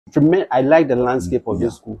I like the landscape of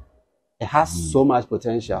this school. It has so much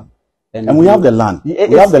potential. And we have the land.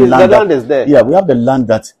 The land is there. Yeah, we have the land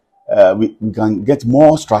that we can get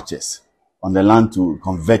more structures on the land to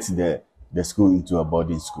convert the school into a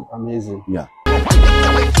boarding school. Amazing. Yeah.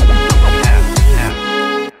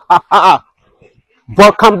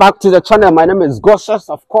 Welcome back to the channel. My name is Goshes.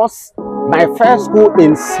 Of course, my first school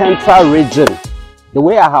in Central Region. The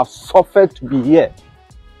way I have suffered to be here.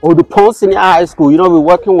 Odupong Senior High School. You know, we're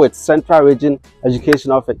working with Central Region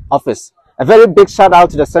Education Office. A very big shout out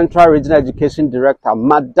to the Central Region Education Director,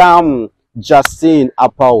 Madam Justine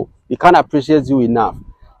Apau. We can't appreciate you enough.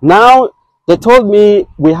 Now, they told me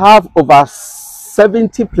we have over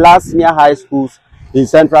 70 plus senior high schools in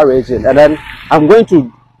Central Region. And then I'm going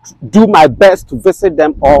to do my best to visit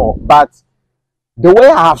them all. But the way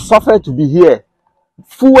I have suffered to be here,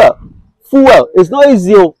 fuel, it's not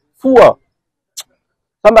easy, fuel.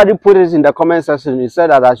 Somebody put it in the comment section. He said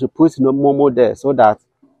that I should put no Momo there so that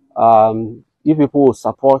you people will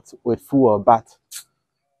support with fuel. But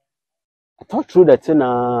I thought through the thing,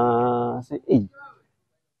 say, hey.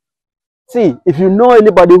 See, if you know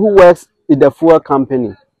anybody who works in the fuel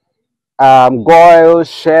company, Goil,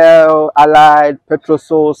 Shell, Allied,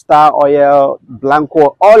 Petrosol, Star Oil,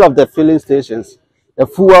 Blanco, all of the filling stations, the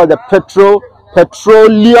fuel, the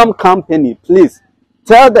petroleum company, please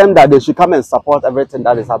tell them that they should come and support everything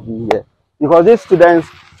that is happening here. Because these students,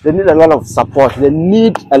 they need a lot of support. They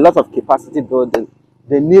need a lot of capacity building.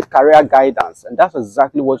 They need career guidance. And that's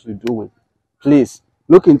exactly what you're doing. Please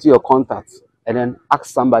look into your contacts and then ask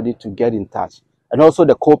somebody to get in touch. And also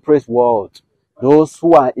the corporate world, those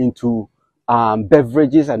who are into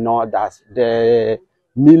beverages and all that, the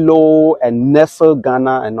Milo and Nestle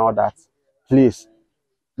Ghana and all that, please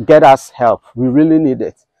get us help. We really need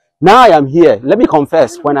it. Now I am here. Let me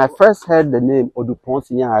confess, when I first heard the name Odupong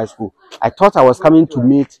Senior High School, I thought I was coming to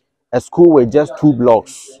meet a school with just 2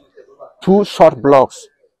 blocks, 2 short blocks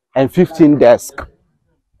and 15 desks.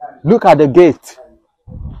 Look at the gate.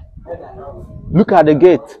 Look at the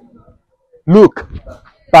gate. Look.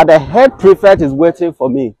 But the head prefect is waiting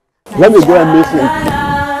for me. Let me go and meet him.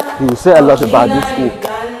 He will say a lot about this school.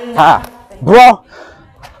 Bro.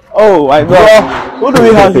 Oh my God. Who do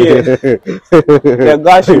we have here? The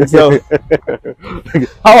gosh himself.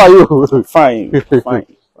 How are you? Fine.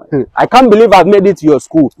 I can't believe I've made it to your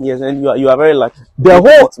school. Yes, and you are very lucky.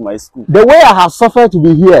 To my school. The way I have suffered to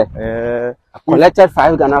be here. I collected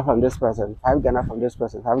 5 Ghana from this person, 5 Ghana from this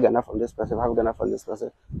person, 5 Ghana from this person, 5 Ghana from this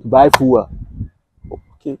person to buy fuel.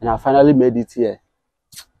 Okay. And I finally made it here.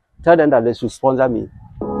 Tell them that they should sponsor me.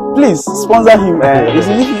 Please sponsor him.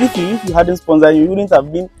 If you hadn't sponsored him, you wouldn't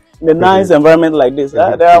have been in a nice environment like this. There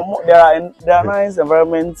are nice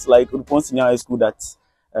environments like Odupong Senior High School that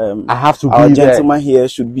I have to our be gentleman here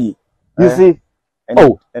should be. You see?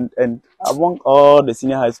 And among all the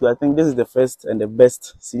senior high school, I think this is the first and the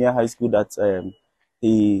best senior high school that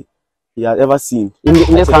he has ever seen in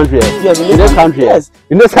this country. Yes, in this country. Yes,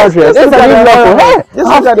 in this country. I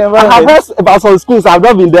have heard about some schools. I've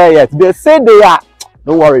not been there yet. They say they are.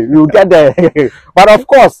 Don't worry, we'll get there. But of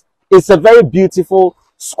course, it's a very beautiful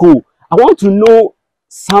school. I want to know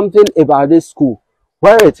something about this school,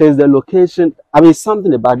 where it is, the location. I mean,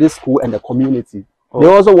 something about this school and the community. They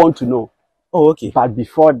also want to know. Oh, okay. But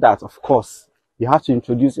before that, of course, you have to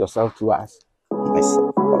introduce yourself to us. Yes.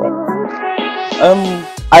 All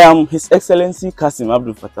right. I am His Excellency Kasim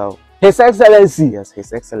Abdul Fattah. His Excellency. Yes,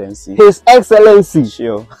 His Excellency. His Excellency.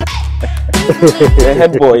 Sure. The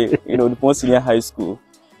head boy, you know, the Senior High School.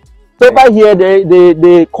 Over here,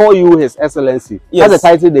 they call you His Excellency. Yes. That's the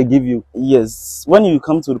title they give you. Yes. When you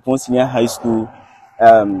come to the Senior High School,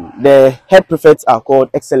 the head prefects are called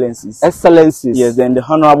excellencies. Excellencies. Yes. Then the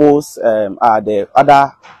honorables are the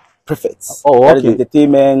other prefects. Oh, okay. That is the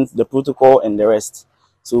entertainment, the protocol, and the rest.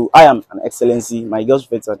 So I am an excellency. My girls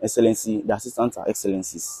prefects are an excellency. The assistants are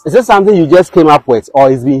excellencies. Is this something you just came up with,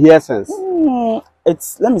 or it's been here since?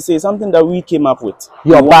 It's, let me say, something that we came up with.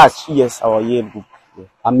 Your batch? Yes, our year group. Yeah.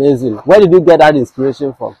 Amazing. Where did you get that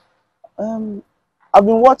inspiration from? I've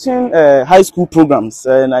been watching high school programs,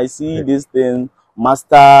 and I see this thing,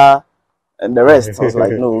 master, and the rest. I was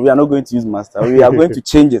like, no, we are not going to use master. We are going to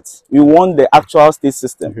change it. We want the actual state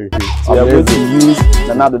system. So we are going to use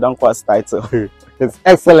the Nado Dankwa's title. His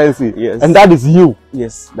Excellency. Yes. And that is you.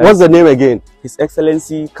 Yes. What's the name again? His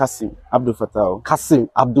Excellency Kasim Abdul Fattah. Kasim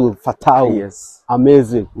Abdul Fattah. Yes.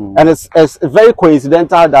 Amazing. And it's very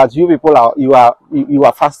coincidental that you people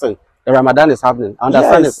are fasting. The Ramadan is happening. I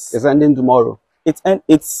understand it's ending tomorrow. It's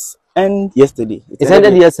ended yesterday. It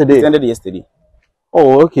ended yesterday. It ended yesterday.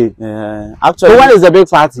 Oh, okay. Actually, so when is the big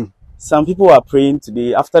party? Some people are praying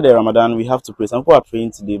today. After the Ramadan, we have to pray. Some people are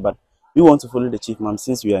praying today, but we want to follow the chief imam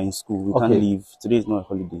since we are in school. We can't leave. Today is not a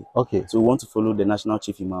holiday. Okay. So we want to follow the national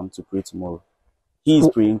chief imam to pray tomorrow. He is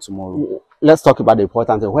praying tomorrow. Let's talk about the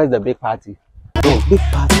important thing. Where's the big party? Oh, big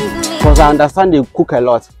party. Because I understand they cook a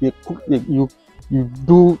lot. They cook. You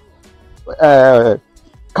do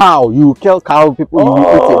cow. You kill cow. People.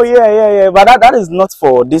 Oh, you eat it. yeah. But that is not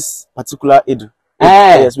for this particular Eid.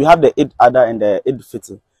 Yes, we have the Eid Adha and the Eid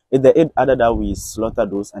Fitr. It's the Eid Adha that we slaughter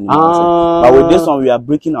those animals. But with this one, we are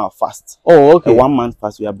breaking our fast. Oh, okay. 1 month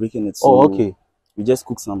fast, we are breaking it. So okay. We just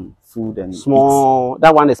cook some food and small. eat.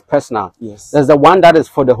 That one is personal. Yes. There's the one that is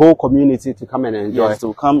for the whole community to come and enjoy. Yes,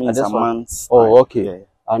 to come in some months. Oh, okay. Yeah.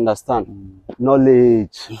 I understand.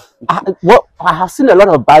 Knowledge. I have seen a lot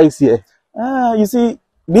of bikes here. You see,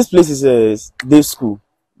 this place is a day school.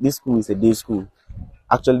 This school is a day school.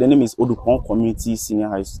 Actually, the name is Odupong Community Senior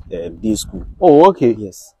High Day School. Oh, okay.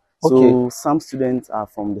 Yes. So some students are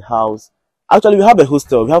from the house. Actually, we have a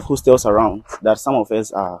hostel. We have hostels around that some of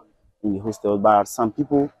us are in the hostel, but some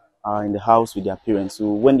people are in the house with their parents.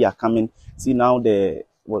 So when they are coming, see now the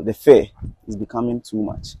fare is becoming too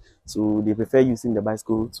much. So they prefer using the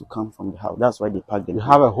bicycle to come from the house. That's why they park them. You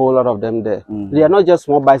have a whole lot of them there. They are not just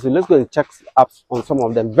small bicycles. Let's go and check up on some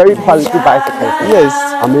of them. Very quality bicycles.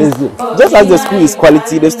 Yes. Amazing. Just as the school is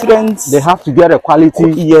quality, the students, they have to get a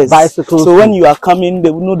quality bicycle. So when you are coming, they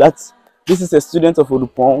will know that this is a student of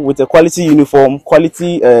Odupong with a quality uniform,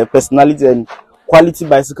 quality personality, and quality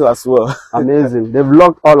bicycle as well. Amazing. They've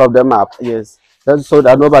locked all of them up. Yes. That's so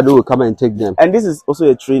that nobody will come and take them. And this is also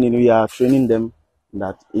a training. We are training them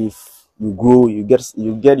that if you grow, you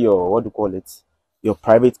get your your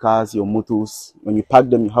private cars, your motors. When you park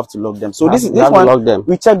them, you have to lock them. So this one, lock them.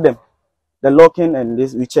 We check them, the locking and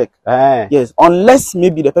this we check. Yes, unless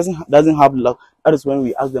maybe the person doesn't have lock, that is when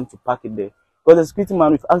we ask them to park it there. Because the security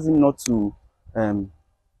man, we've asked him not to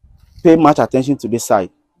pay much attention to this side.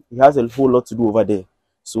 He has a whole lot to do over there.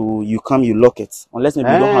 So you come, you lock it, unless maybe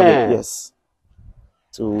you don't have it. Yes.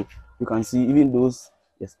 So you can see even those.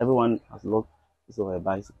 Yes, everyone has locked. Of a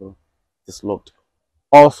bicycle, it's locked.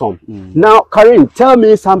 Awesome. Now, Karim, tell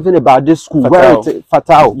me something about this school. Fatao. Where it's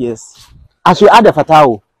Fatao. Yes. I should add the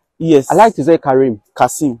Fatao. Yes. I like to say Karim.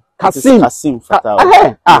 Kasim. Kasim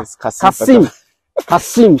Fatao. Yes,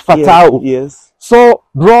 Kasim Fatao. Yes. So,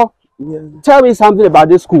 bro, tell me something about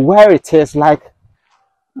this school. Where it is like.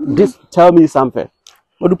 This. Tell me something.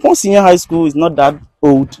 Odupong Senior High School is not that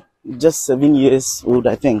old. Just 7 years old,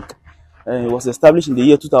 I think. It was established in the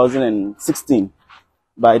year 2016.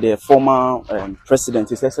 By the former president,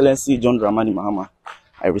 His Excellency John Dramani Mahama.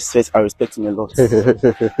 I respect him a lot.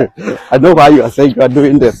 I know why you are saying you are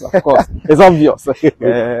doing this. Of course, it's obvious.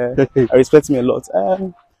 I respect him a lot.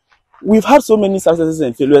 We've had so many successes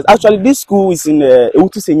and failures. Actually, this school is in the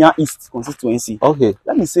Ewutu Senior East constituency. Okay.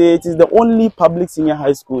 Let me say it is the only public senior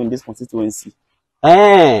high school in this constituency.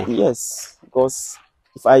 Yes, because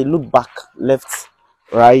if I look back, left,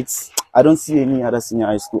 right, I don't see any other senior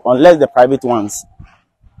high school unless the private ones.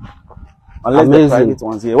 The private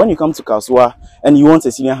ones here. When you come to Kasua and you want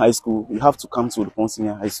a senior high school, you have to come to Odupong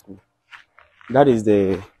Senior High School. That is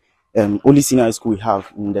the only senior high school we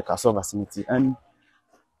have in the Kasua vicinity. And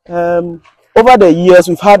over the years,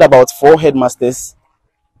 we've had about 4 headmasters.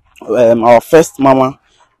 Our first Mama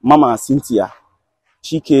Cynthia,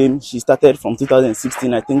 she started from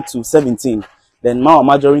 2016, I think, to 17. Then Mama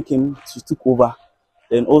Marjorie came, she took over.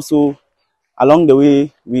 Then also along the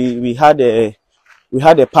way, we had a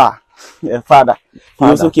father. He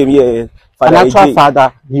also came here. An actual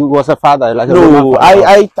father. He was a father. Like no,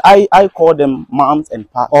 I call them moms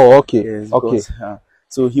and papas. Oh, okay. Yes, because,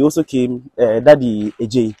 so he also came, Daddy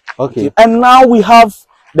AJ. Okay. And now we have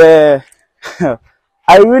the.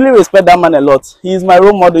 I really respect that man a lot. He's my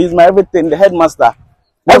role model. He's my everything. The headmaster.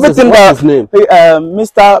 What's his name?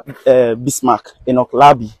 Mr. Bismarck in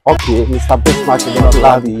Oklabi. Okay, Mr. Bismarck in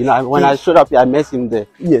Oklabi. You know, when I showed up here, I met him there.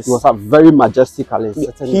 Yes. He was a very majestic.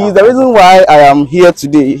 He's the reason why I am here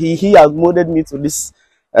today. He has molded me to this,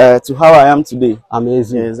 to how I am today.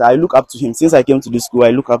 Amazing. Yes, I look up to him. Since I came to this school,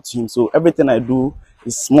 I look up to him. So everything I do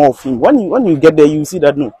is more of him. When you get there, you see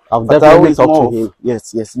that no. I've definitely talked to him.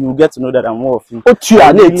 Yes, you get to know that I'm more of him.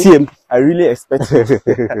 I really expect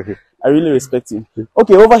him. I really respect him.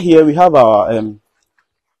 Okay, over here we have our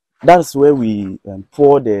that's where we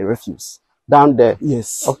pour the refuse. Down there?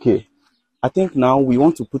 Yes. Okay. I think now we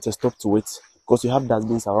want to put a stop to it because we have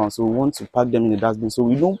dustbins around, so we want to pack them in the dustbin. So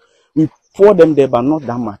we pour them there, but not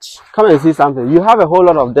that much. Come and see something. You have a whole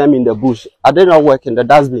lot of them in the bush. Are they not working, the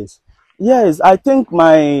dustbins? Yes, I think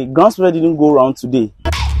my grandfather didn't go around today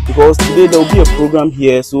because today there will be a program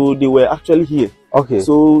here, so they were actually here. Okay.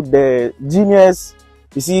 So the juniors,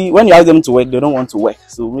 you see, when you ask them to work, they don't want to work.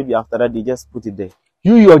 So maybe after that, they just put it there.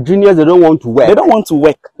 Your juniors, they don't want to work. They don't want to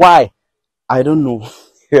work. Why? I don't know.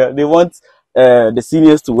 Yeah, they want the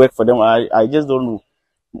seniors to work for them. I just don't know.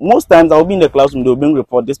 Most times I'll be in the classroom, they'll bring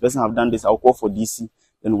report, this person have done this, I'll call for DC,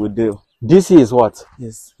 then we'll deal. DC is what?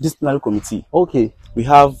 Yes, disciplinary committee. Okay. We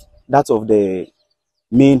have that of the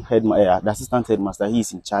main head, the assistant headmaster, he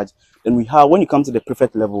is in charge. Then we have, when you come to the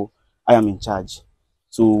prefect level, I am in charge.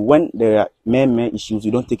 So when there are mere issues,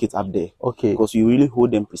 you don't take it up there. Okay. Because you really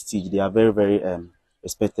hold them prestige. They are very, very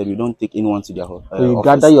respected. You don't take anyone to their so you office.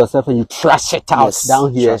 gather yourself and you trash it out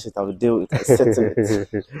down here. Trash it out, deal with it, settle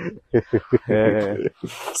it.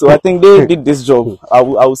 So I think they did this job. I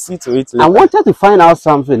will see to it later. I wanted to find out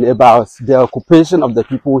something about the occupation of the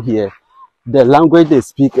people here, the language they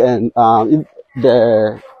speak, and if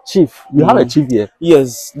the chief. You have a chief here?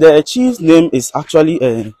 Yes, the chief's name is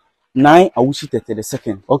actually Nine Awushi Tete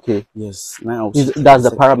II. Okay. Yes, Nine Awushi. That's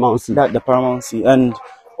the paramountcy. That's the paramountcy. And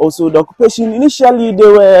also the occupation, initially they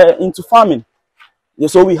were into farming. Yeah,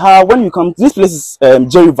 so we have, when you come, this place is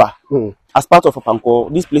Jeriva. As part of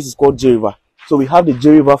Opanko, this place is called Jeriva. So we have the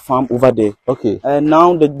Jeriva farm over there. Okay. And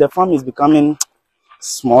now the farm is becoming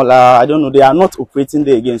smaller. I don't know, they are not operating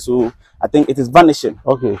there again. So I think it is vanishing.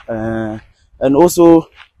 Okay. And also,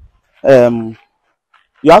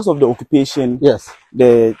 you asked of the occupation. Yes.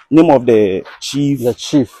 The name of the chief. The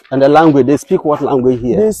chief. And the language, they speak what language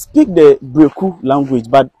here? They speak the Breku language,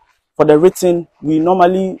 but for the written, we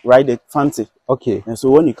normally write the Fanti. Okay. And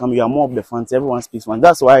so when you come, you are more of the Fanti. Everyone speaks Fanti.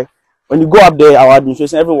 That's why when you go up there, our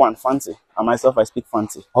administration, everyone Fanti. And myself, I speak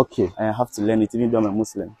Fanti. Okay. I have to learn it, even though I'm a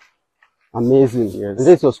Muslim. Amazing. Yes. This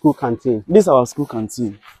is your school canteen? This is our school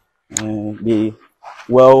canteen. They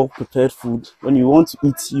well prepared food. When you want to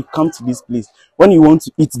eat, you come to this place. When you want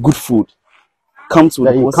to eat good food, come to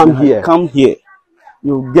here. Come here.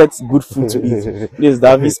 You get good food to eat. This is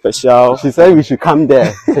Davi special. She said we should come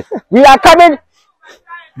there. We are coming.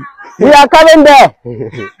 We are coming there.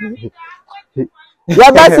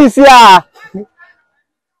 Your best is here.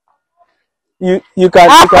 You can.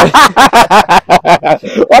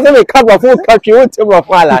 What if we come of food country? Won't tell me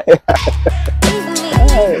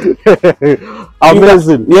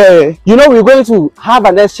Amazing. Yeah. You know, we're going to have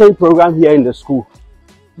an exchange program here in the school.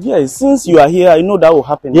 Yeah, since you are here, I know that will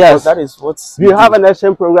happen. Yes. That is what we have an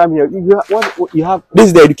exchange program here. What you have? This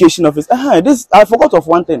is the education office. This, I forgot of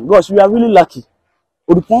one thing. Gosh, we are really lucky.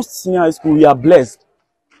 Odupong Senior High School, we are blessed.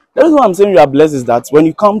 The reason why I'm saying we are blessed is that when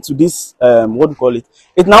you come to this, what do you call it?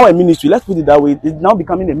 It's now a ministry. Let's put it that way. It's now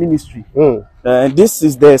becoming a ministry. This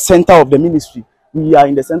is the center of the ministry. We are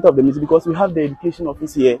in the center of the ministry because we have the education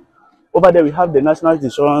office here. Over there, we have the National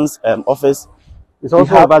Insurance Office. It's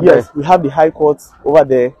also over there. Yes, we have the High Court over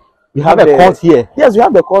there. We have a court here. Yes, we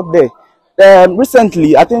have the court there.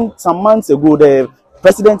 Recently, I think some months ago, the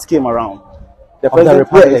president came around. The president, of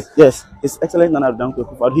the Republic. Yes, His Excellency Nana Addo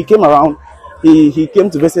Dankwa. He came around. He came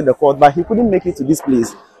to visit the court, but he couldn't make it to this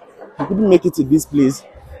place. He couldn't make it to this place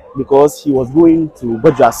because he was going to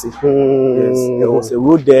Bojasi. Yes, there was a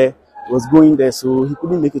road there. He was going there, so he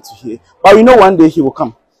couldn't make it to here. But we know one day he will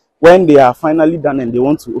come when they are finally done and they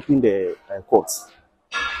want to open the courts.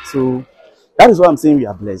 So that is why I'm saying we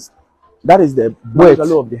are blessed. That is the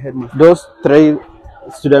bungalow of the headmaster. Those 3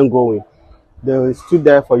 students going, they stood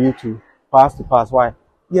there for you to pass. Why?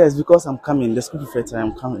 Yes, because I'm coming. The school prefect, I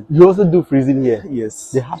am coming. You also do freezing here?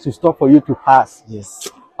 Yes. They have to stop for you to pass? Yes.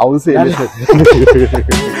 I won't say anything.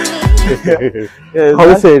 Yes, I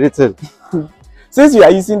won't say anything. Since we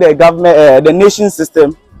are using the government, the nation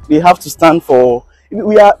system, they have to stand for.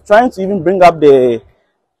 We are trying to even bring up the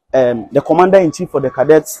commander-in-chief for the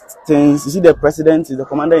cadets things. You see, the president is the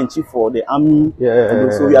commander-in-chief for the army.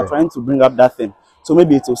 So we are trying to bring up that thing. So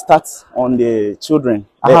maybe it will start on the children,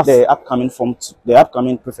 the upcoming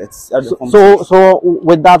prefects. So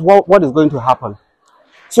with that, what is going to happen?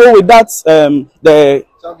 So with that, the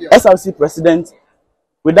SRC president,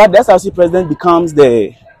 the SRC president becomes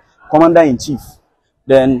the commander-in-chief.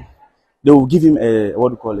 Then they will give him a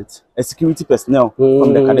security personnel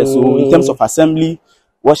from the cadets. So in terms of assembly,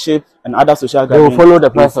 worship, and other social gatherings, they will follow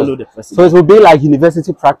the president. So it will be like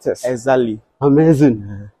university practice. Exactly.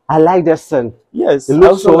 Amazing. I like this thing. Yes. It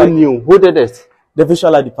looks so new. Who did it? The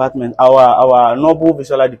visual art department. Our noble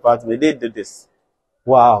visual art department. They did this.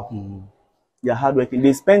 Wow. They are hardworking.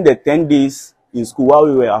 They spent the 10 days in school while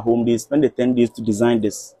we were at home. They spent the 10 days to design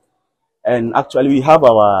this. And actually,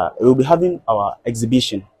 we'll be having our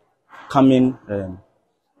exhibition coming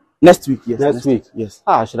next week. Yes. Next week. Yes.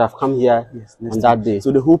 I should have come here on that day.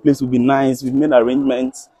 So the whole place will be nice. We've made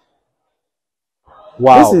arrangements.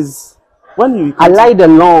 Wow. This is when you. I like the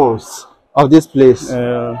lawns. of this place.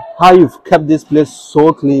 How you've kept this place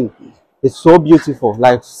so clean. It's so beautiful,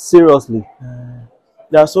 like seriously.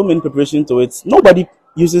 There are so many preparations to it. Nobody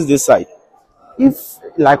uses this site. If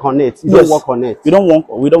like on it, you don't work on it. We don't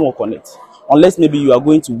work on it. Unless maybe you are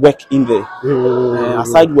going to work in there.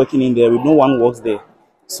 Aside working in there, no one works there.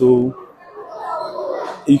 So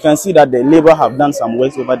you can see that the labor have done some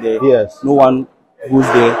work over there. Yes. No one goes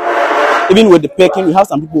there. Even with the picking, we have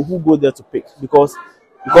some people who go there to pick because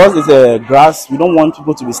it's a grass. We don't want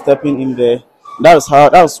people to be stepping in there. That's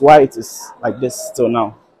why it is like this till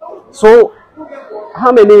now. So,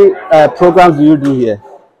 how many programs do you do here?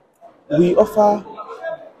 We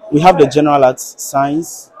have the general arts,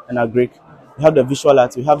 science, and agric. We have the visual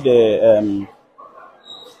arts. We have the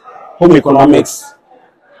home economics.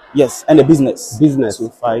 Yes, and the business. So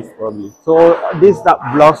 5 probably. So these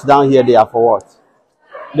blocks down here, they are for what?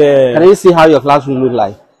 Can you see how your classroom look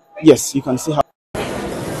like? Yes, you can see how.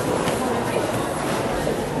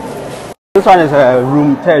 This one is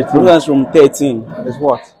room 13. This one is room 13. Is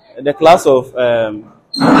what? The class of which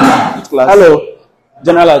class? Hello.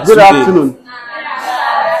 General Art. Good afternoon.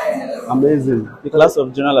 Amazing. The class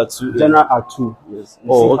of General Art 2. General Art 2. Yes.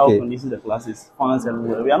 You see how conducive the class is. We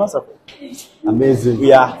are not suffering. Amazing.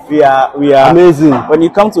 We are amazing. When you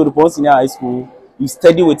come to Odupong Senior High School, you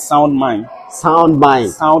study with sound mind. Sound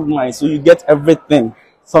mind. Sound mind. So you get everything.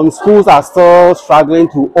 Some schools are still struggling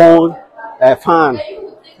to own a fan.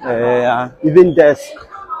 Even desk,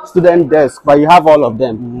 student desk, but you have all of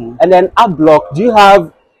them. And then art block, do you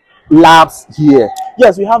have labs here?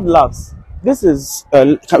 Yes, we have labs. This is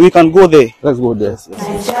we can go there. Let's go there. Yes.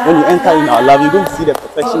 When you enter in our lab, you're going to see the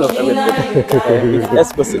perfection of everything. It's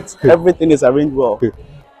exquisite. Everything is arranged well.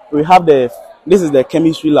 We have this is the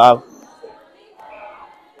chemistry lab.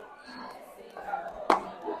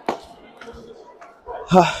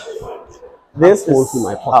 This is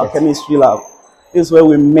our chemistry lab. This is where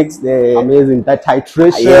we mix the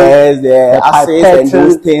titration, yes, the acids and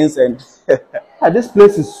those things. And this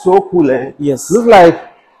place is so cool. Yes, looks like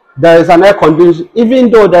there is an air conditioner,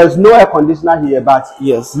 even though there is no air conditioner here. But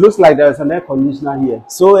yes, looks like there is an air conditioner here.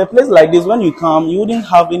 So a place like this, when you come, you wouldn't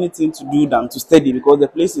have anything to do than to study because the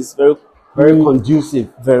place is very conducive,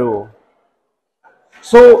 very well.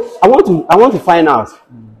 So I want to find out.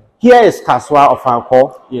 Here is Kaswa of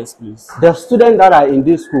Anko. Yes, please. The students that are in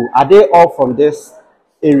this school, are they all from this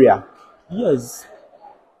area? Yes.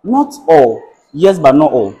 Not all. Yes, but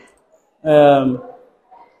not all.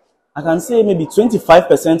 I can say maybe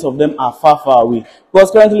 25% of them are far away.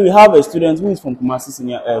 Because currently we have a student who is from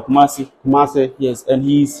Kumasi. Yes, and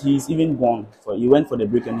he's even gone. He went for the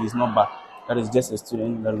break and he's not back. That is just a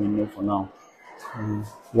student that we know for now.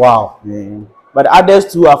 Wow. But the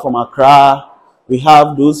others too are from Accra. We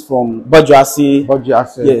have those from Bojuasi,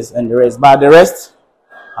 yes, and the rest. But the rest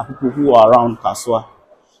are people who are around Kaswa.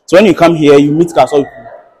 So when you come here, you meet Kaswa.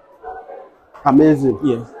 Amazing.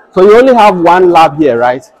 Yes. So you only have one lab here,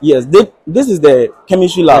 right? Yes. This is the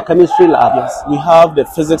chemistry lab. The chemistry lab. Yes. We have the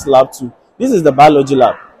physics lab too. This is the biology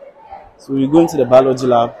lab. So we go into the biology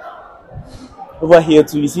lab. Over here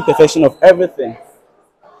too, you see perfection of everything.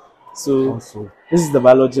 So this is the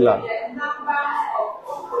biology lab.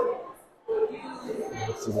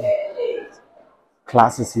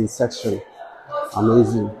 Classes in section.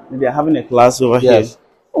 Amazing. They are having a class over here.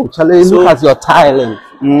 Oh, Charlie, look at your tiling.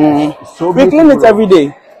 So we clean it every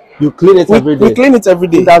day. You clean it every day? We clean it every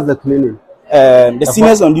day. Who does the cleaning? The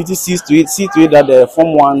seniors on duty see to it that the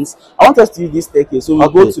form ones. I want us to use this staircase, so we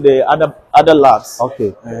go to the other labs.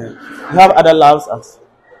 Okay. We have other labs at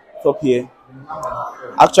top here.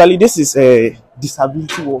 Actually, this is a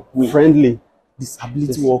disability walkway. Friendly.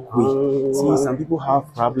 Disability walkway. See, some people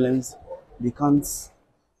have problems. They can't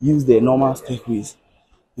use the normal stairways.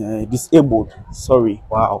 Disabled. Sorry.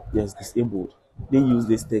 Wow. Yes, disabled. They use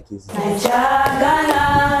this staircase.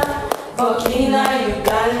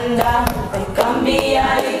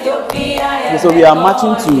 So we are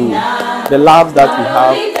matching to the labs that we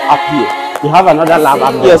have up here. We have another lab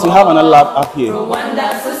up here. Yes, we have another lab up here.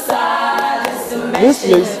 This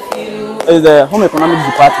place is the home economics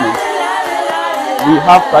department. We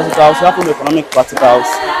have practicals, we have home economic practicals.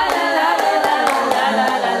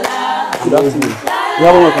 Good afternoon. We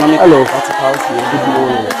have home economic practicals here. Good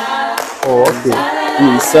morning. Oh, okay.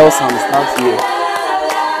 We sell some stuff here.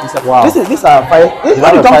 Wow. These are fire. When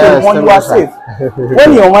you come to the point, you are safe.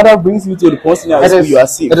 When your mother brings you to the post, you are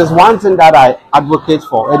safe. It is one thing that I advocate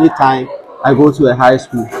for anytime I go to a high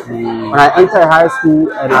school. When I enter a high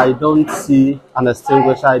school and I don't see an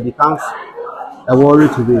extinguisher, it becomes a worry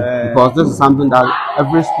to me because this is something that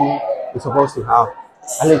every school is supposed to have.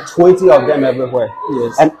 And like 20 of them everywhere.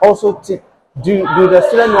 Yes. And also Do the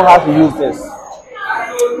students know how to use this?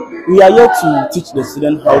 We are here to teach the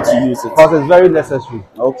student how to use it. Because it's very necessary.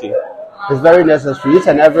 Okay. It's very necessary. Each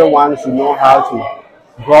and everyone should know how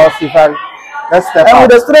to draw different. Let's step And out.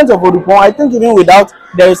 with the students of Odupong, I think even without,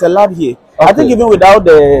 there is a lab here. Okay. I think even without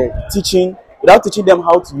teaching them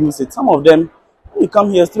how to use it, some of them, when you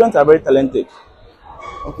come here, students are very talented.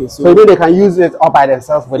 Okay, so they can use it all by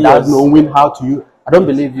themselves without Yes. knowing how to use. I don't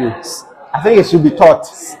believe you. I think it should be taught.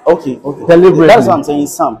 Okay. Deliberately. That's what I'm saying.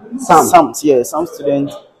 Some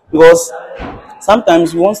students, because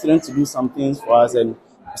sometimes we want students to do some things for us, and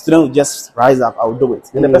the student will just rise up. I will do it,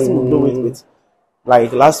 and the person will do it with.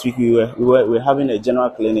 Like last week, we were having a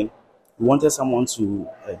general cleaning. We wanted someone to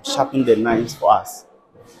sharpen the knives for us.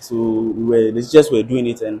 So we were doing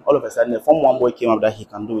it, and all of a sudden, the Form 1 boy came up that he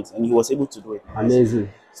can do it, and he was able to do it. Amazing.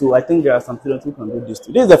 So I think there are some students who can do this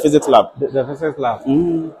too. This is the physics lab. The physics lab.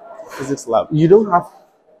 Physics lab. You don't have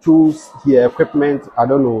tools here, equipment. I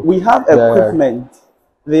don't know. We have equipment.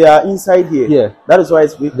 They are inside here. Yeah. That is why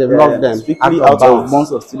they locked them strictly out of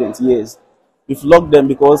most of students. Yes. We've locked them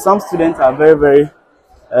because some students are very, very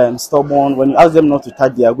stubborn. When you ask them not to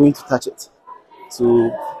touch, they are going to touch it. So,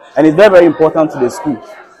 and it's very, very important to the school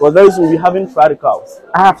because very soon we're having radicals.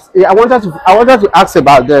 I wanted to ask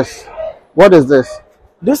about this. What is this?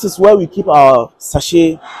 This is where we keep our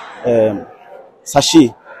sachet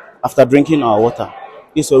after drinking our water.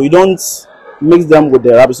 Okay, so we don't mix them with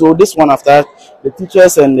the rubbish. So this one, after the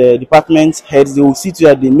teachers and the department heads, they will see to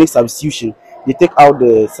that they make substitution. They take out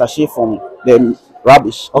the sachet from the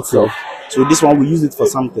rubbish itself. So this one, we use it for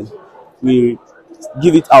something. We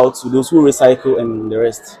give it out to those who recycle and the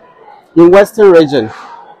rest. In Western region,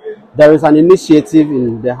 there is an initiative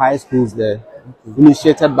in the high schools there,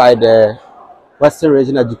 initiated by the Western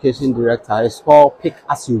Region Education Director. It's called Pick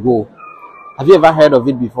As You Go. Have you ever heard of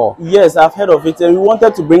it before? Yes, I've heard of it, and we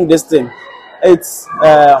wanted to bring this thing. It's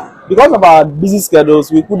because of our busy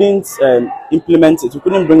schedules, we couldn't implement it. We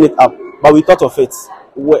couldn't bring it up, but we thought of it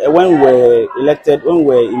when we were elected, when we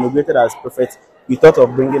were inaugurated as prefect. We thought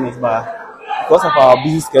of bringing it, but because of our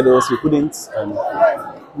busy schedules, we couldn't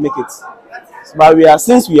make it. But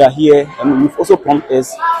since we are here, and we've also prompted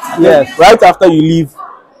us. Yes, right after you leave,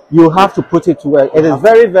 you have to put it to work. It is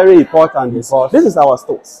very, very important because this is our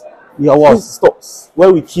stocks. Your stocks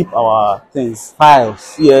where we keep our things.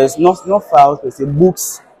 Files. Yes, not files, but say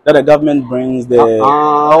books that the government brings, the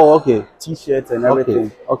okay. T-shirts and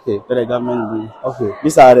everything. Okay. That the government brings. Okay.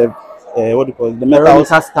 These are the what do you call it? The metal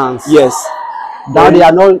stands. Yes. Now they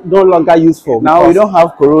are no longer useful. Now we don't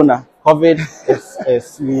have Corona. COVID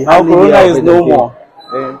is now Corona is no more.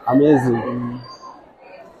 Amazing.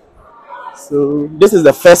 So this is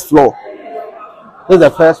the first floor. This is the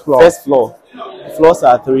first floor. First floor. Floors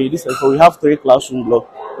are 3. So we have 3 classroom blocks.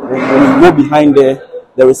 When you go behind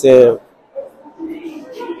there is a.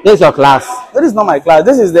 This is your class. This is not my class.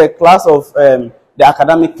 This is the class of the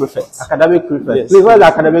academic prefect. Academic prefect. Yes. Please, where's the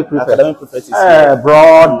academic prefect? Academic prefect is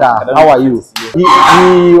brother, how are you?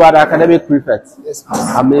 You are the academic prefect. Yes,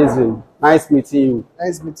 amazing. Nice meeting you.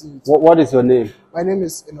 Nice meeting you. What is your name? My name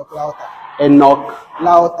is Enoch Lauta. Enoch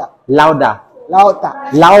Lauta. Lauda.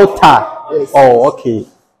 Lauta. Lauta. Yes. Oh, okay.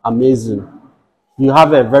 Amazing. You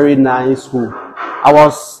have a very nice school. I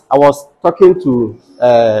was talking to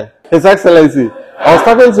His Excellency. I was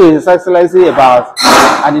talking to His Excellency about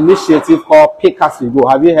an initiative called Pick As You Go.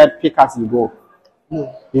 Have you heard Pick As You Go?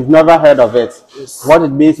 No. You've never heard of it? Yes. What it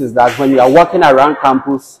means is that when you are walking around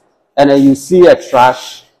campus and then you see a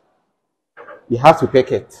trash, you have to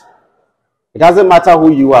pick it. It doesn't matter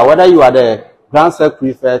who you are, whether you are the ground cell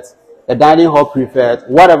prefect, the dining hall prefect,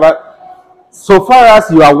 whatever. So far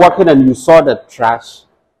as you are walking and you saw the trash,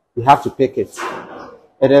 you have to pick it.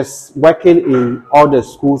 It is working in all the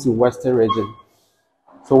schools in Western Region.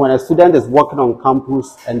 So when a student is walking on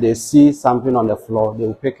campus and they see something on the floor, they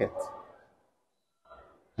will pick it.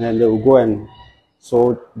 And then they will go and,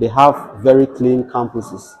 so they have very clean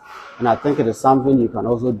campuses. And I think it is something you can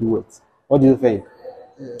also do it. What do you think?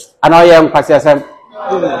 I know young Pasiasem.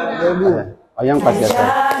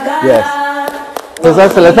 Yes. So,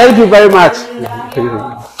 thank you very much.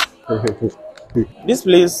 This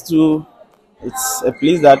place too, it's a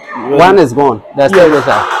place that one is gone. That's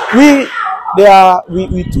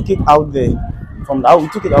we took it out there from that. We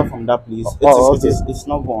took it out from that place. It's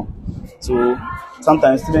not gone. So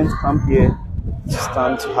sometimes students come here to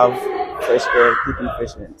stand to have fresh air, taking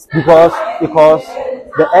fresh air. Because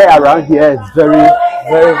the air around here is very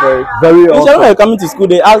Usually when we're coming to school,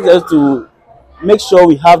 they ask us to make sure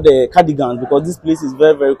we have the cardigans because this place is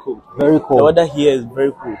very cold. Very cold. The weather here is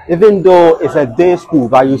very cold. Even though it's a day school,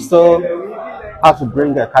 but you still have to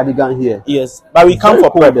bring a cardigan here. Yes, but we come for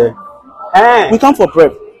prep. We come for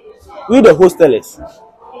prep. We the hostelers.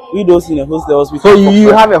 We those in the hostels. So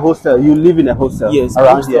you have a hostel. You live in a hostel. Yes,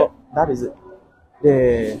 around here. That is it.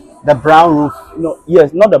 The brown roof. No,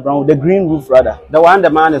 yes, not the brown, the green roof rather. The one the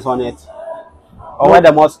man is on it. Or where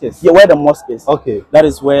the mosque is. Yeah, where the mosque is. Okay. That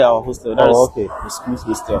is where our hostel. That is okay. the school's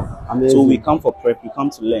hostel. Amazing. So we come for prep. We come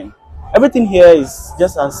to learn. Everything here is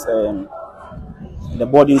just as the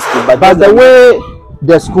boarding school, but the way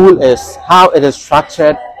the school is, how it is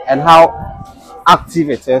structured, and how active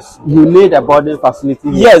it is, you need a boarding facility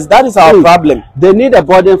here. Yes, that is our problem. They need a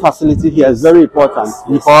boarding facility here. It's very important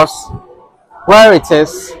because where it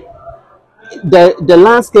is, the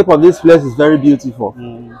landscape of this place is very beautiful.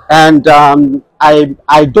 And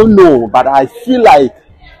I don't know, but I feel like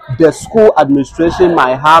the school administration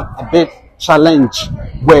might have a bit challenge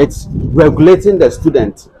with regulating the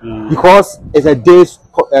student because it's a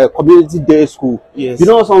community day school. Yes. You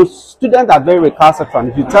know, some students are very recalcitrant.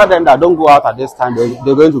 If you tell them that don't go out at this time,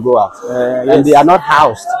 they're going to go out. And they are not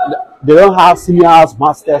housed. They don't have seniors,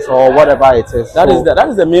 masters, or whatever it is. That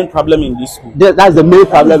is the main problem in this school. That's the main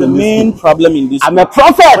problem. Problem in this. I'm a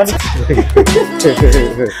prophet.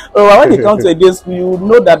 When you come to a day school, you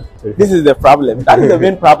know that this is the problem. That is the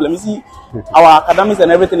main problem. You see, our academics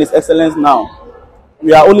and everything is excellence now.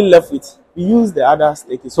 We are only left with we use the other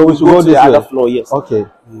staircase. So we should go to the other floor. Yes. Okay.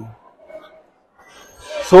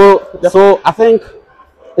 So I think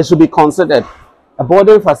it should be considered. A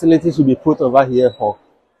boarding facility should be put over here for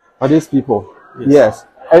these people. Yes.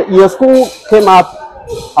 Your school came up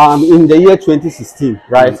in the year 2016,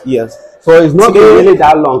 right? Yes. So it's not really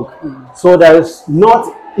that long. So there is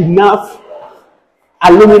not enough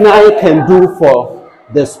alumni can do for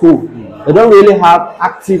the school. They don't really have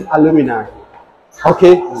active alumni.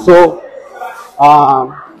 Okay. So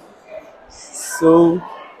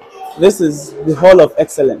this is the Hall of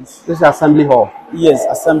Excellence. This is Assembly Hall. Yes,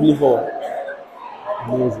 Assembly Hall.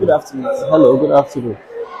 Amazing. Good afternoon. Hello, good afternoon.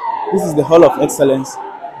 This is the Hall of Excellence.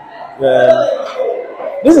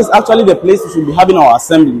 This is actually the place we should be having our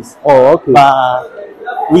assemblies. Oh, okay.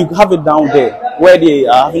 But we have it down there where they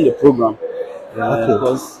are having the program. Okay.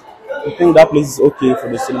 Because we think that place is okay for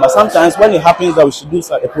the students. But sometimes when it happens that we should do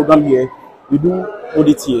a program here, we do hold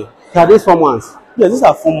it here. Are these Form 1s? Yes, these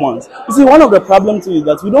are Form 1s. You see, one of the problems too is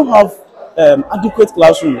that we don't have adequate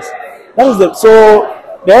classrooms. That is so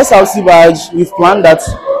the SLC badge, we've planned that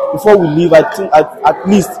before we leave, I think at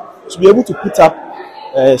least to be able to put up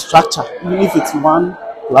a structure, even if it's one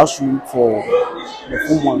classroom for the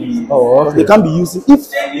Form 1s. Oh, okay. They can be using.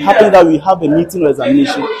 If it happens that we have a meeting or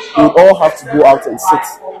examination, we will all have to go out and sit.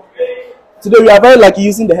 Today we are very lucky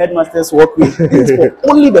using the headmaster's walkway. It's for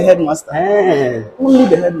only the headmaster. Only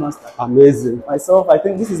the headmaster. Amazing. Myself, I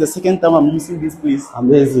think this is the second time I'm using this place.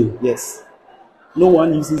 Amazing. Yes. No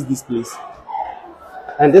one uses this place.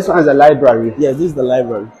 And this one is a library. Yeah, this is the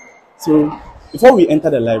library. So before we enter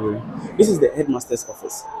the library, this is the headmaster's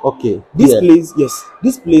office. Okay. This place, yes,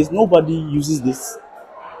 this place, nobody uses this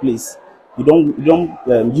place. You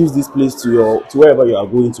don't use this place to wherever you are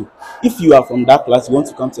going to. If you are from that class, you want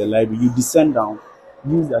to come to a library, you descend down,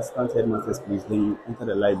 use the assistant headmaster's place, then you enter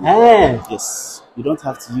the library. Yes, you don't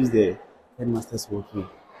have to use the headmaster's walkway.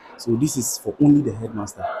 So this is for only the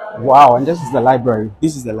headmaster. Wow, and this is the library.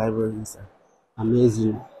 This is the library inside.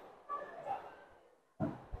 Amazing.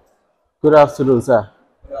 Good afternoon, sir.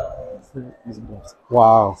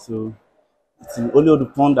 Wow. So it's in only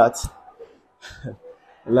Odupong that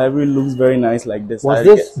the library looks very nice like this. Was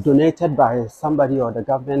this donated by somebody or the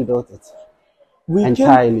government built it? We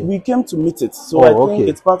came to meet it. So I think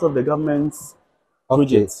it's part of the government's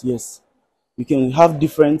project. Yes. We can have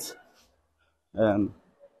different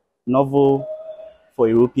novel for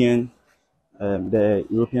European, the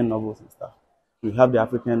European novels and stuff. We have the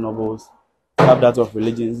African novels, we have that of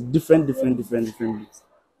religions, different books.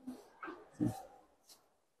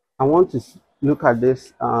 I want to look at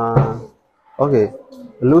this. Okay,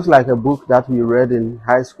 it looks like a book that we read in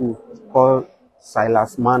high school called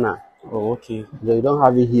Silas Manor. Oh, okay. Yeah, you don't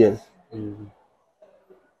have it here. You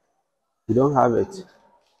don't have it.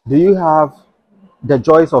 Do you have The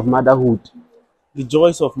Joys of Motherhood? The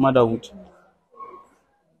Joys of Motherhood.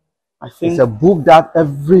 I think it's a book that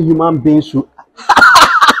every human being should.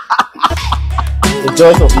 The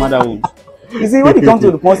Joys of Motherhood. You see, when it comes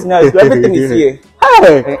to the personal, everything is here.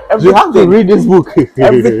 Hey, you have to read this book.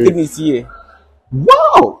 Everything is here.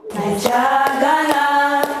 Wow!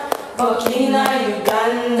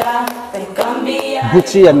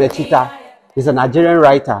 Buchi Emechita is a Nigerian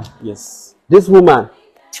writer. Yes. This woman,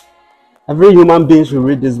 every human being should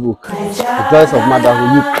read this book. The Joys of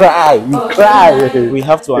Motherhood. You cry. We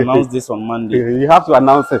have to announce this on Monday. You have to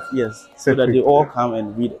announce it. Yes, so that they all come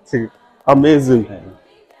and read it. Amazing.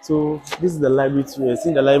 So this is the library too. I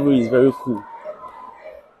think the library is very cool.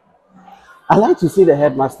 I like to see the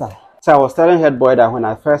headmaster. So I was telling head boy that when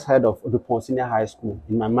I first heard of Odupong Senior High School,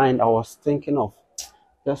 in my mind I was thinking of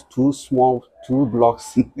just two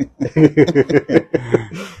blocks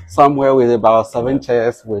somewhere with about 7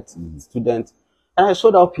 chairs with students. And I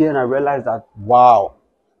showed up here and I realized that wow,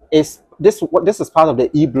 this is part of the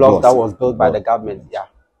E block that was built by the government. Yeah.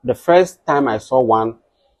 The first time I saw one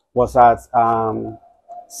was at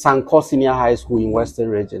Sanko Senior High School in Western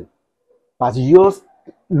Region. But yours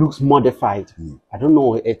looks modified. I don't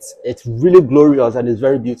know, it's really glorious and it's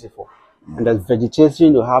very beautiful. And the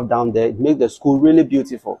vegetation you have down there, it makes the school really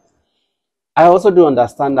beautiful. I also do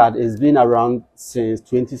understand that it's been around since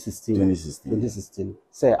 2016. 2016.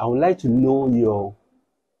 So I would like to know your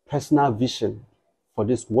personal vision for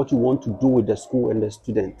this, what you want to do with the school and the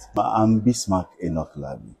students. I'm Bismarck Enoch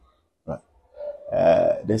Labi. Right.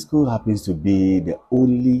 The school happens to be the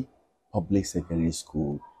only public secondary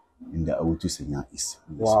school in the Awutu-Senya East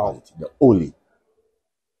municipality. The only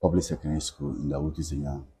public secondary school in the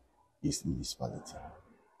Awutu-Senya East municipality.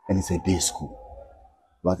 And it's a day school.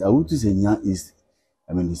 But Awutu-Senya East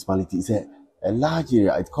municipality is a large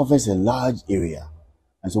area. It covers a large area.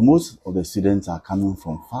 And so most of the students are coming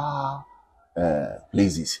from far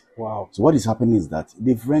places. Wow. So what is happening is that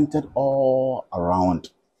they've rented all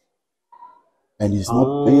around. And it's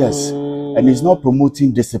not, yes, and it's not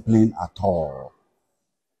promoting discipline at all.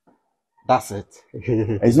 That's it.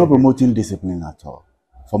 It's not promoting discipline at all.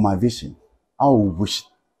 For my vision, I would wish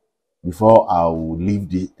before I would leave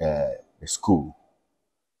the school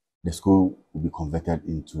will be converted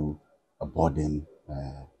into a boarding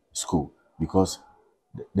school, because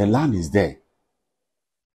the land is there.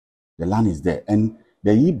 The land is there. And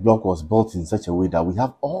the E block was built in such a way that we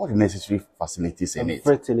have all the necessary facilities in it.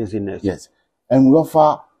 Everything is in it. Yes. And we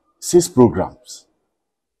offer 6 programs.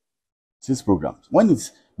 6 programs. When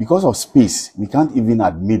it's because of space, we can't even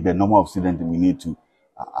admit the number of students we need to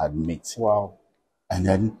admit. Wow. And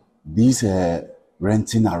then these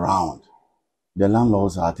renting around, the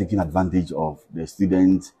landlords are taking advantage of the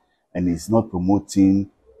students, and it's not promoting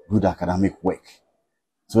good academic work.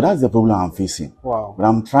 So that's the problem I'm facing. Wow. But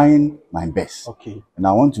I'm trying my best. Okay. And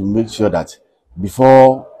I want to make sure that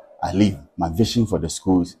before I leave, my vision for the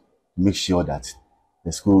school is to make sure that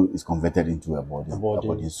the school is converted into a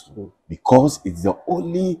boarding school. Because it's the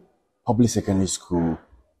only public secondary school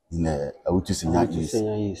in the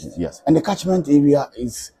Awutu-Senya East. Yes. And the catchment area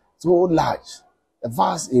is so large, a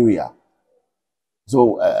vast area.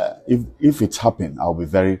 So if it happens, I'll be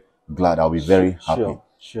very glad. I'll be very happy.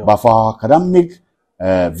 Sure. But for our academic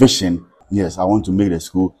vision, yes, I want to make the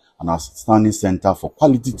school an outstanding center for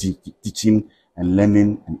quality teaching and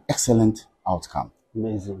learning, an excellent outcome.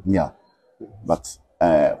 Amazing. Yeah. But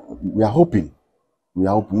we are hoping. We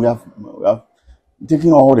have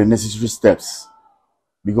taken all the necessary steps,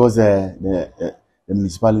 because the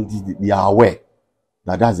municipality, they are aware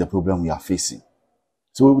that that's the problem we are facing.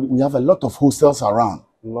 So we have a lot of hostels around.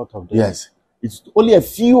 A lot of them. Yes. It's only a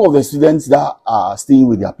few of the students that are staying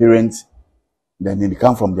with their parents. Then they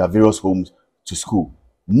come from their various homes to school.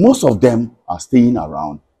 Most of them are staying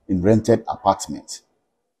around in rented apartments.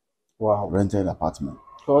 Wow. Rented apartment.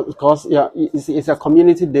 Because yeah, it's a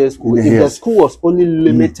community day school. If the school was only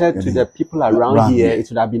limited to the people around here, it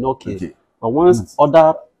would have been okay. But once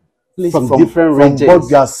other from different regions, from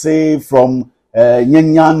Bogyase, from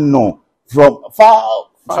Nyenyano, from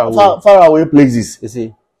far away places. You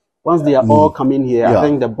see, once they are all coming here, I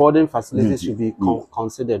think the boarding facilities should be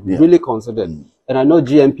considered, really considered. And I know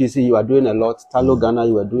GMPC, you are doing a lot. Talo Ghana,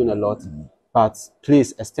 you are doing a lot. But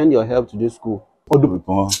please extend your help to this school.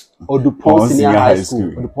 Odupong Senior High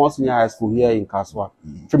School. Odupong Senior High School here in Kaswa.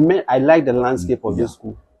 I like the landscape of this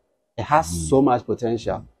school. It has so much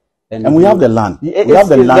potential. And we have the land. We have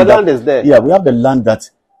the land is there. Yeah, we have the land that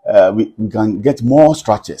we can get more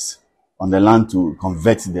structures on the land to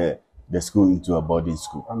convert the school into a boarding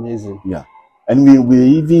school. Amazing. Yeah. And we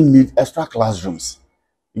even need extra classrooms,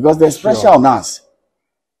 because there's pressure on us.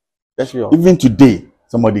 Even today,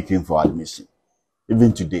 somebody came for admission.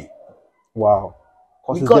 Even today. Wow.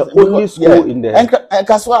 Because it's the only school in there. And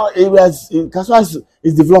Kaswa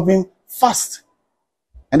is developing fast.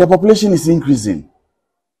 And the population is increasing.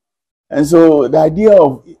 And so the idea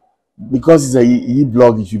of, because it's a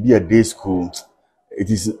E-block, it should be a day school, it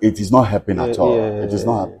is not helping at all. It is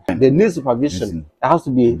not helping. They need supervision. It has to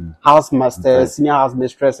be house masters, senior house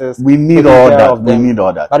mistresses. We need all that. We need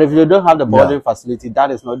all that. But if you don't have the boarding facility,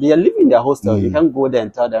 that is not. They are living in their hostel. You can't go there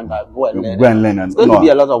and tell them that go and learn. Go and learn. It's going to be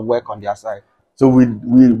a lot of work on their side. So we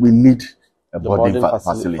need a The boarding boarding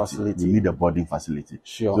facility. We need a boarding facility.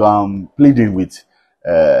 Sure. So I'm pleading with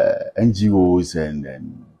NGOs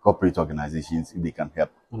and corporate organizations if they can help.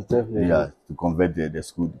 Definitely. Yeah, to convert the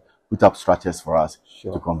school, put up structures for us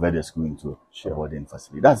Sure. to convert the school into a boarding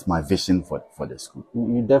facility. That's my vision for the school.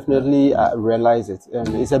 You definitely realize it.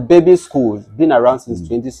 It's a baby school. It's been around since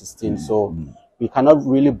 2016, so we cannot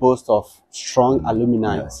really boast of strong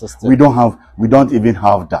alumni system. We don't even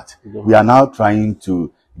have that. We are now trying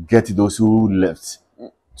to get those who left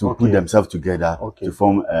to put themselves together to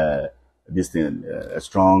form this thing, a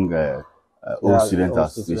strong old student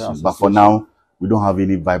association. But for now, we don't have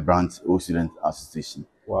any vibrant old student association.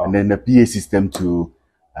 Wow. And then the PA system too,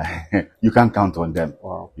 you can't count on them.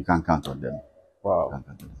 Wow. You can't count on them. Wow.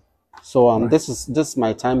 So this is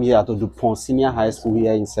my time here at Odupong Senior High School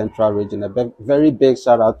here in Central Region. A very big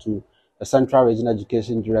shout out to the Central Region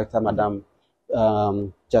Education Director, Madam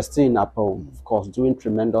Justine Apple, of course, doing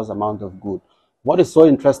tremendous amount of good. What is so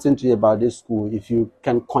interesting to you about this school, if you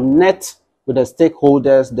can connect with the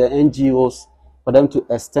stakeholders, the NGOs, for them to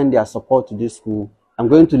extend their support to this school, I'm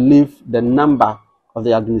going to leave the number of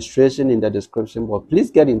the administration in the description box. Please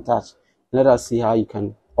get in touch. Let us see how you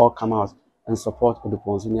can all come out and support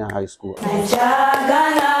Odupong Senior High School.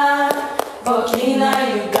 Ghana, Burkina,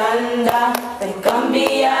 Uganda,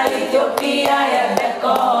 Gambia, Ethiopia,